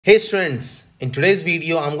Hey students, in today's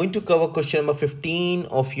video, I'm going to cover question number 15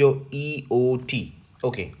 of your EOT.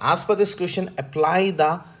 Okay, as per this question, apply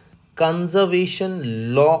the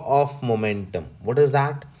conservation law of momentum. What is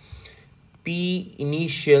that? P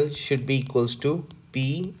initial should be equals to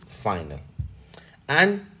P final.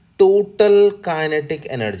 And total kinetic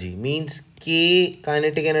energy means K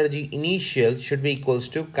kinetic energy initial should be equals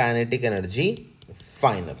to kinetic energy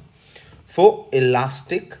final for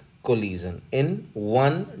elastic collision in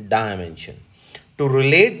one dimension. To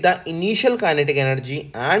relate the initial kinetic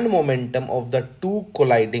energy and momentum of the two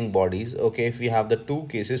colliding bodies, okay, if we have the two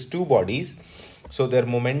cases, two bodies, so their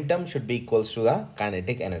momentum should be equals to the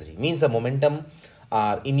kinetic energy. Means the momentum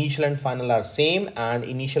are initial and final are same, and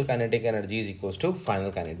initial kinetic energy is equals to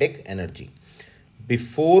final kinetic energy.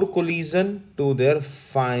 Before collision to their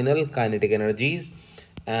final kinetic energies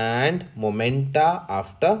and momenta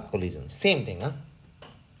after collision. Same thing, huh?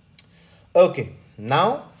 Okay,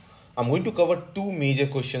 now I'm going to cover two major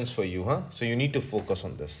questions for you, huh? So you need to focus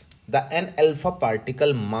on this. The n alpha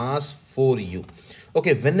particle mass for you.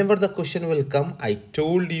 Okay, whenever the question will come, I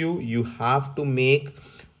told you you have to make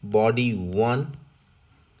body 1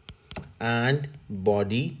 and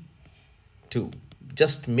body 2.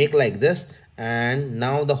 Just make like this, and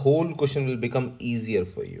now the whole question will become easier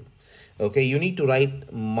for you. Okay, you need to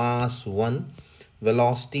write mass 1,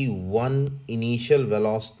 velocity 1 initial,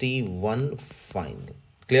 velocity 1 final.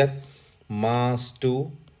 Clear? Mass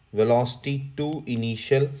 2, velocity 2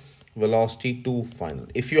 initial, velocity 2 final.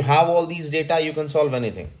 If you have all these data, you can solve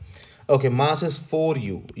anything. Okay, mass is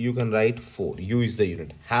 4u. You can write 4. U is the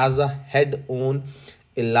unit. Has a head-on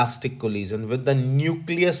elastic collision with the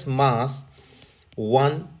nucleus mass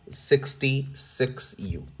 166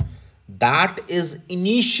 U. That is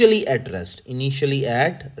initially at rest. Initially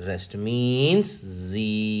at rest means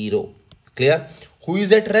 0. Clear? Who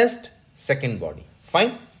is at rest? Second body.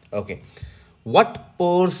 Fine? Okay. What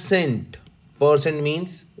percent? Percent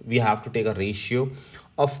means we have to take a ratio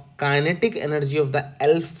of kinetic energy of the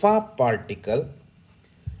alpha particle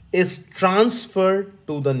is transferred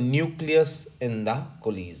to the nucleus in the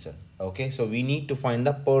collision. Okay, so we need to find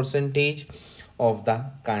the percentage of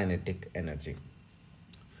the kinetic energy.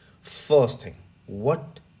 First thing,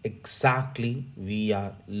 what exactly we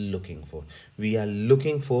are looking for? We are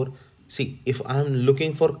looking for, see, if I'm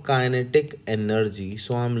looking for kinetic energy,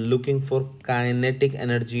 so I'm looking for kinetic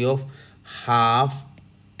energy of half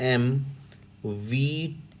m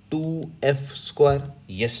v2f square.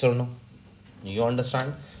 Yes or no? You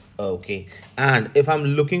understand? Okay, and if I'm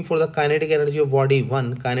looking for the kinetic energy of body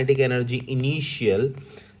 1, kinetic energy initial,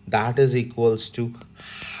 that is equals to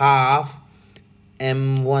half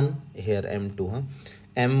m1 here m2, huh?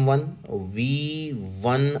 m1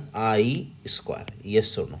 v1I square.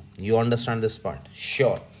 Yes or no? You understand this part?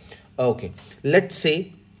 Sure. Okay, let's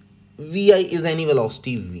say vi is any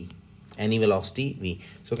velocity v, any velocity v.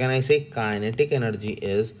 So can I say kinetic energy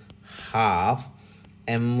is half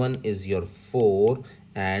m1 is your 4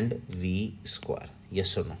 and v square.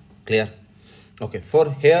 Yes or no? Clear? Okay,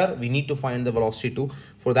 for here we need to find the velocity 2.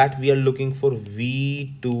 For that we are looking for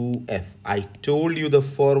v2f. I told you the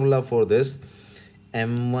formula for this,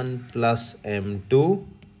 m1 plus m2,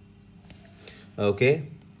 okay,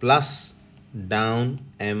 plus down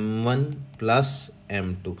m1 plus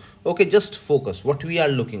m2. Okay, just focus what we are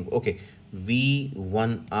looking for. Okay,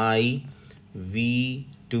 v1I,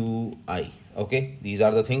 v2I. Okay, these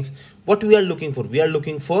are the things what we are looking for. We are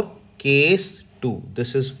looking for case 2.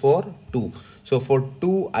 This is for 2. So for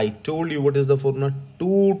 2, I told you what is the formula.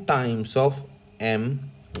 2 times of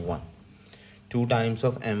m1, 2 times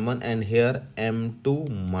of m1, and here m2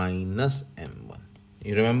 minus m1.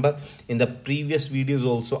 You remember in the previous videos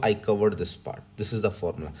also I covered this part. This is the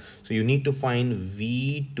formula. So you need to find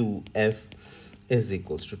v2f is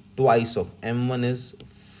equals to twice of m1 is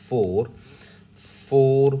 4,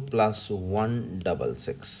 4 plus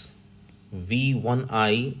 166,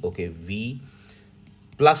 v1I, okay, v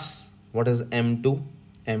plus what is m2?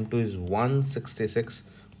 m2 is 166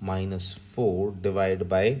 minus 4 divided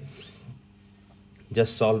by,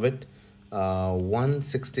 just solve it,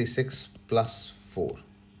 166 plus 4,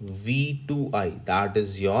 v2I, that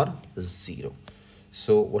is your 0.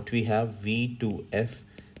 So what we have, v2f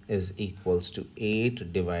is equals to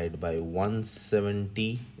 8 divided by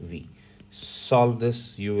 170 v. Solve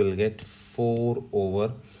this, you will get 4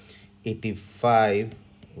 over 85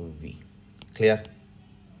 v. Clear?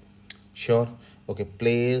 Sure. Okay,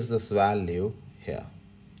 place this value here.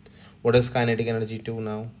 What is kinetic energy 2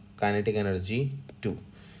 now? Kinetic energy 2,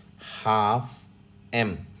 half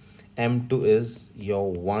m, m2 is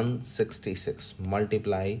your 166,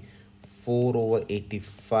 multiply 4 over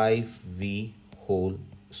 85 v whole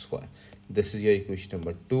square. This is your equation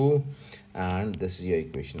number 2 and this is your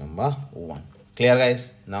equation number 1. Clear,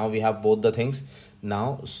 guys? Now we have both the things.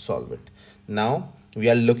 Now solve it. Now we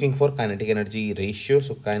are looking for kinetic energy ratio.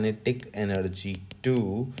 So kinetic energy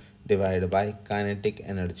 2 divided by kinetic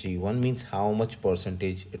energy 1 means how much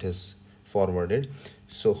percentage it is forwarded.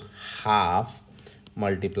 So half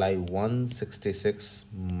multiply 166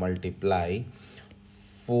 multiply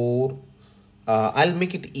 4. I'll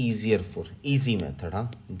make it easier for easy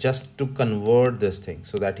method, just to convert this thing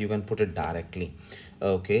so that you can put it directly.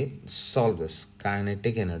 Okay, solve this.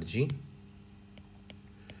 Kinetic energy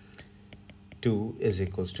 2 is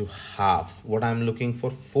equals to half. What I'm looking for,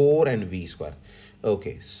 4 and v square.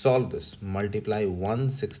 Okay, solve this. Multiply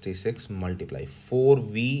 166 multiply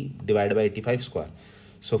 4v divided by 85 square.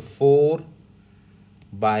 So 4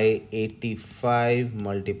 by 85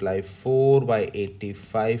 multiply 4 by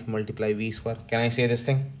 85 multiply v square. Can I say this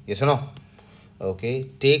thing? Yes or no? Okay,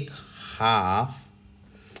 take half,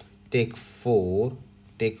 take 4,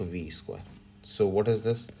 take v square. So what is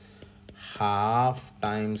this? Half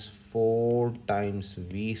times 4 times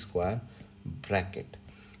v square bracket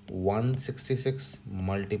 166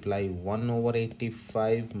 multiply 1 over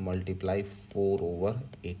 85 multiply 4 over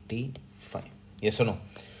 85. Yes or no?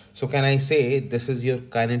 So can I say this is your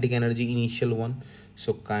kinetic energy initial one?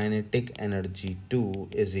 So kinetic energy 2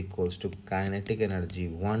 is equals to kinetic energy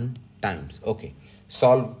 1 times. Okay,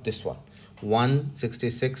 solve this one.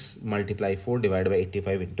 166 multiply 4 divided by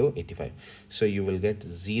 85 into 85. So you will get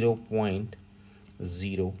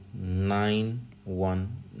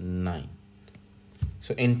 0.0919.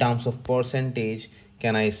 So in terms of percentage,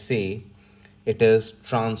 can I say it is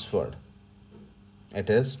transferred? It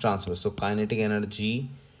is transferred. So kinetic energy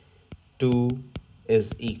 2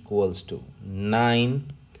 is equals to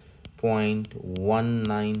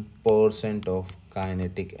 9.19% of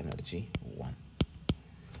kinetic energy 1.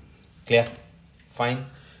 Clear? Fine.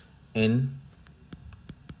 In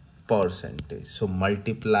percentage. So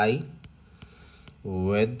multiply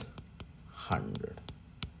with 100.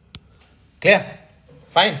 Clear?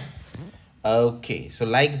 Fine. Okay, so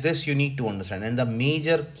like this you need to understand, and the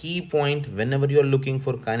major key point whenever you are looking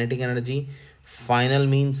for kinetic energy, final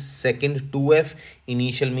means second 2f,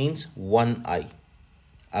 initial means 1i.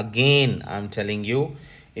 Again I'm telling you,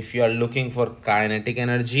 if you are looking for kinetic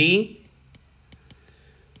energy,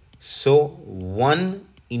 so 1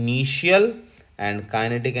 initial and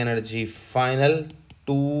kinetic energy final,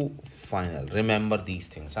 2 final. Remember these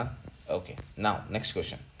things, okay. Now next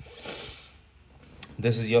question.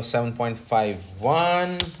 This is your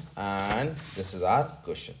 7.51 and this is our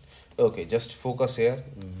question. Okay, just focus here.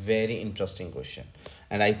 Very interesting question.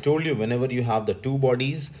 And I told you whenever you have the two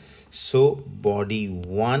bodies, so body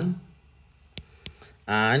 1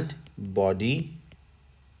 and body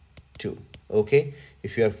 2. Okay,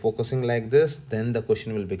 if you are focusing like this, then the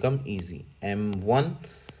question will become easy. M1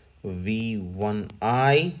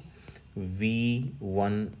 V1I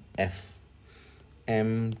V1F,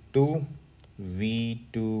 M2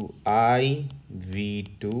 V2I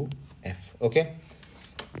V2F. Okay,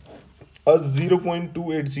 a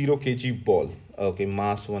 0.280 kg ball. Okay,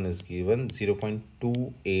 mass 1 is given 0.280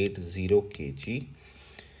 kg,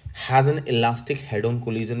 has an elastic head-on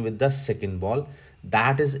collision with the second ball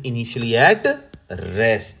that is initially at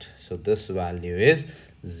rest. So this value is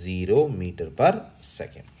 0 meter per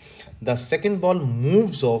second. The second ball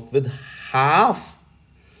moves off with half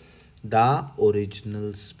the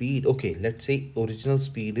original speed. Okay, let's say original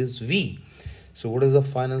speed is v. So what is the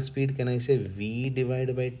final speed? Can I say v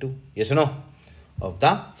divided by 2? Yes or no? Of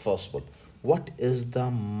the first ball. What is the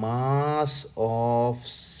mass of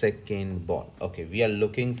second ball? Okay, we are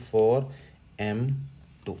looking for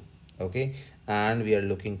m2. Okay, and we are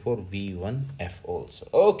looking for v1f also.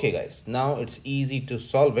 Okay guys, now it's easy to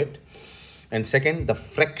solve it. And second, the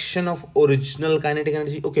fraction of original kinetic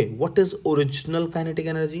energy. Okay, what is original kinetic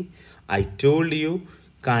energy? I told you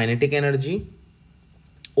kinetic energy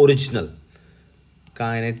original.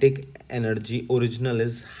 Kinetic energy original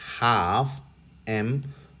is half m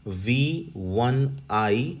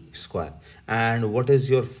v1I square. And what is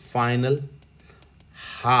your final?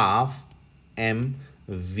 Half m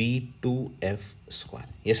v2f square.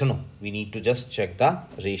 Yes or no? We need to just check the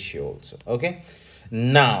ratio also. Okay.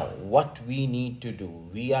 Now, what we need to do,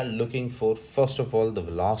 we are looking for, first of all, the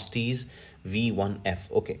velocities v1f.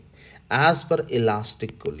 Okay, as per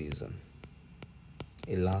elastic collision,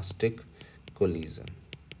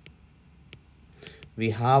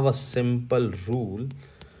 we have a simple rule.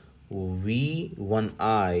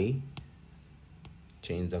 v1i,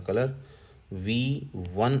 change the color,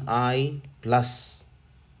 v1i plus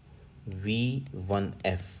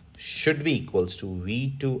V1F should be equals to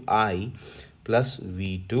V2I plus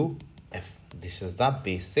V2F. This is the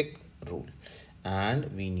basic rule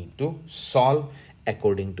and we need to solve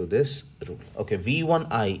according to this rule. Okay,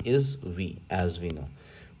 V1I is V as we know.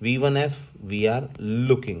 V1F we are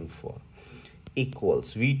looking for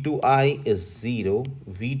equals V2I is 0,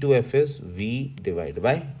 V2F is V divided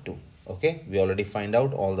by 2. Okay, we already find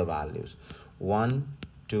out all the values 1,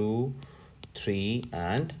 2, 3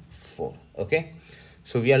 and 4. Okay,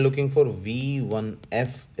 so we are looking for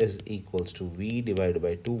V1F is equals to V divided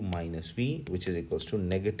by 2 minus V, which is equals to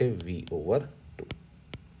negative V over 2.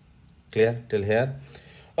 Clear till here?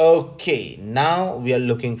 Okay, now we are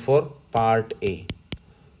looking for part A.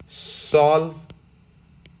 Solve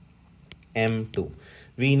M2.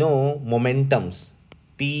 We know momentums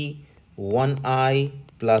P1I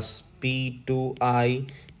plus P2I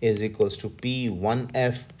is equals to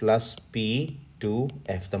P1F plus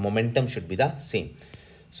P2F. The momentum should be the same.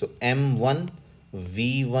 So M1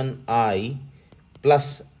 V1I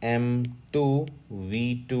plus M2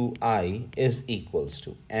 V2I is equals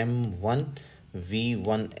to M1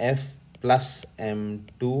 V1F plus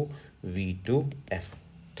M2 V2F.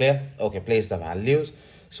 Clear? Okay, place the values.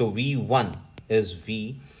 So V1 is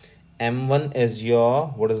V, M1 is your,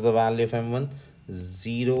 what is the value of M1?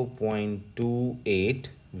 0.28,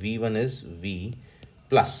 V1 is V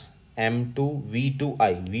plus M2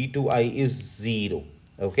 V2I, V2I is 0.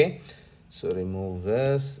 Okay, so remove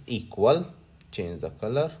this, equal, change the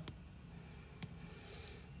color,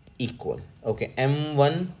 equal. Okay,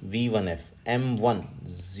 M1 V1F, M1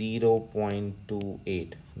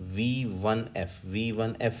 0.28, V1F,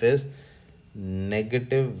 V1F is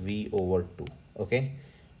negative V over 2. Okay,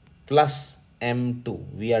 plus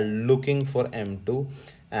M2, we are looking for M2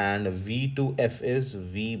 and V2F is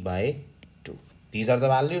V by 2. These are the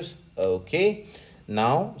values. Okay,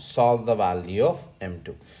 now solve the value of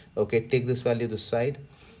M2. Okay, take this value this side,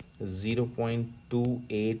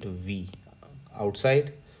 0.28 V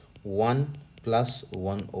outside, 1 plus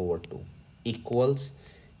 1 over 2 equals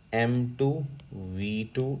M2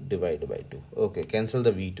 V2 divided by 2. Okay, cancel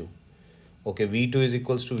the V2. Okay, V2 is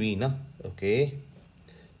equals to V, na? Okay,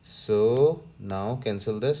 so now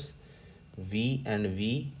cancel this, V and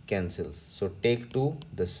V cancels, so take 2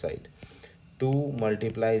 this side, 2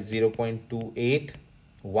 multiply 0.28,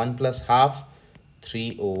 1 plus half,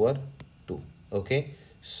 3 over 2. Okay,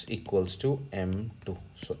 equals to M2.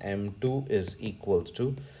 So M2 is equals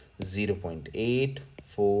to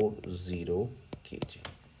 0.840 kg.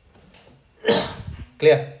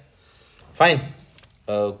 Clear? Fine.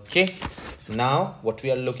 Okay, now what we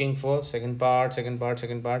are looking for, second part.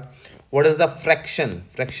 What is the fraction?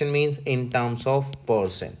 Fraction means in terms of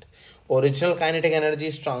percent. Original kinetic energy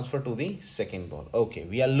is transferred to the second ball. Okay,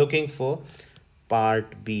 we are looking for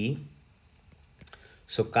part B.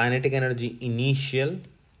 So kinetic energy initial,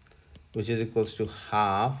 which is equals to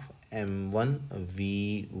half M1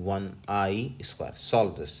 V1I square.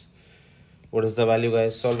 Solve this. What is the value,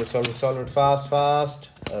 guys? Solve it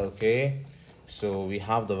fast. Okay, so we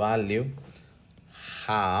have the value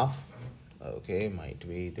half. Okay, might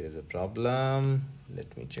be there is a problem,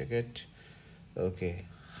 let me check it. Okay,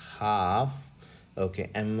 half. Okay,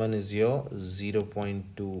 M1 is your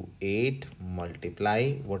 0.28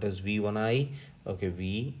 multiply, what is V1I? Okay,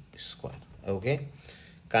 V square. Okay,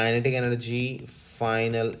 kinetic energy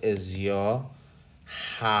final is your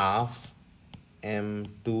half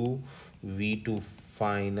M2 V2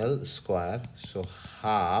 final square. So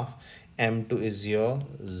half M2 is your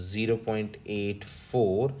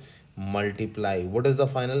 0.84 multiply, what is the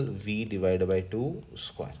final? V divided by 2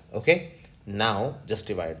 square. Okay, now just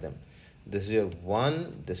divide them. This is your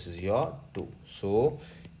 1, this is your 2. So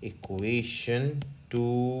equation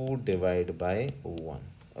 2 divided by 1.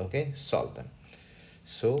 Okay, solve them.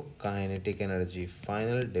 So kinetic energy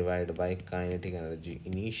final divided by kinetic energy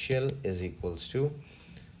initial is equals to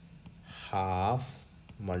half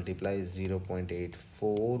multiply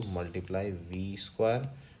 0.84 multiply V square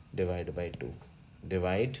divided by 2.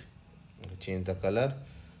 Divide, change the color,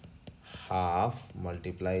 half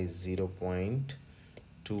multiply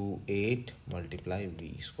 0.28 multiply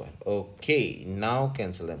V square. Okay, now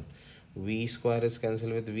cancel them. V square is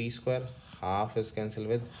cancelled with V square, half is cancelled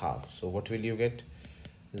with half. So what will you get?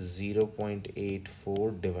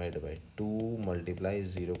 0.84 divided by 2 multiply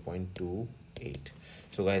 0.28.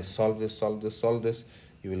 So guys, solve this.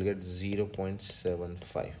 You will get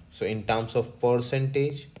 0.75. So in terms of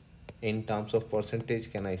percentage, can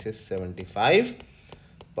I say 75%?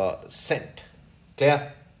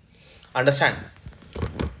 Clear? Understand?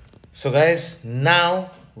 So guys,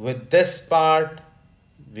 now with this part,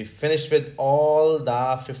 we finished with all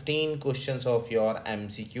the 15 questions of your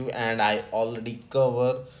MCQ, and I already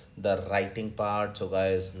cover the writing part. So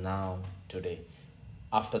guys, now today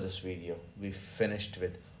after this video we finished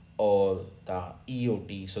with all the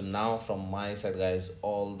EOT. So now from my side guys,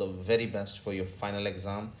 all the very best for your final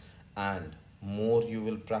exam, and more you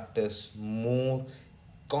will practice, more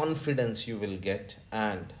confidence you will get,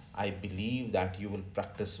 and I believe that you will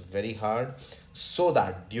practice very hard so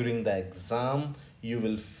that during the exam you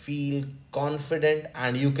will feel confident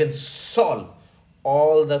and you can solve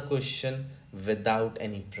all the question without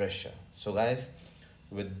any pressure. So guys,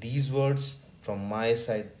 with these words from my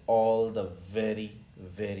side, all the very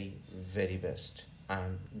best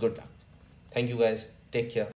and good luck. Thank you guys, take care.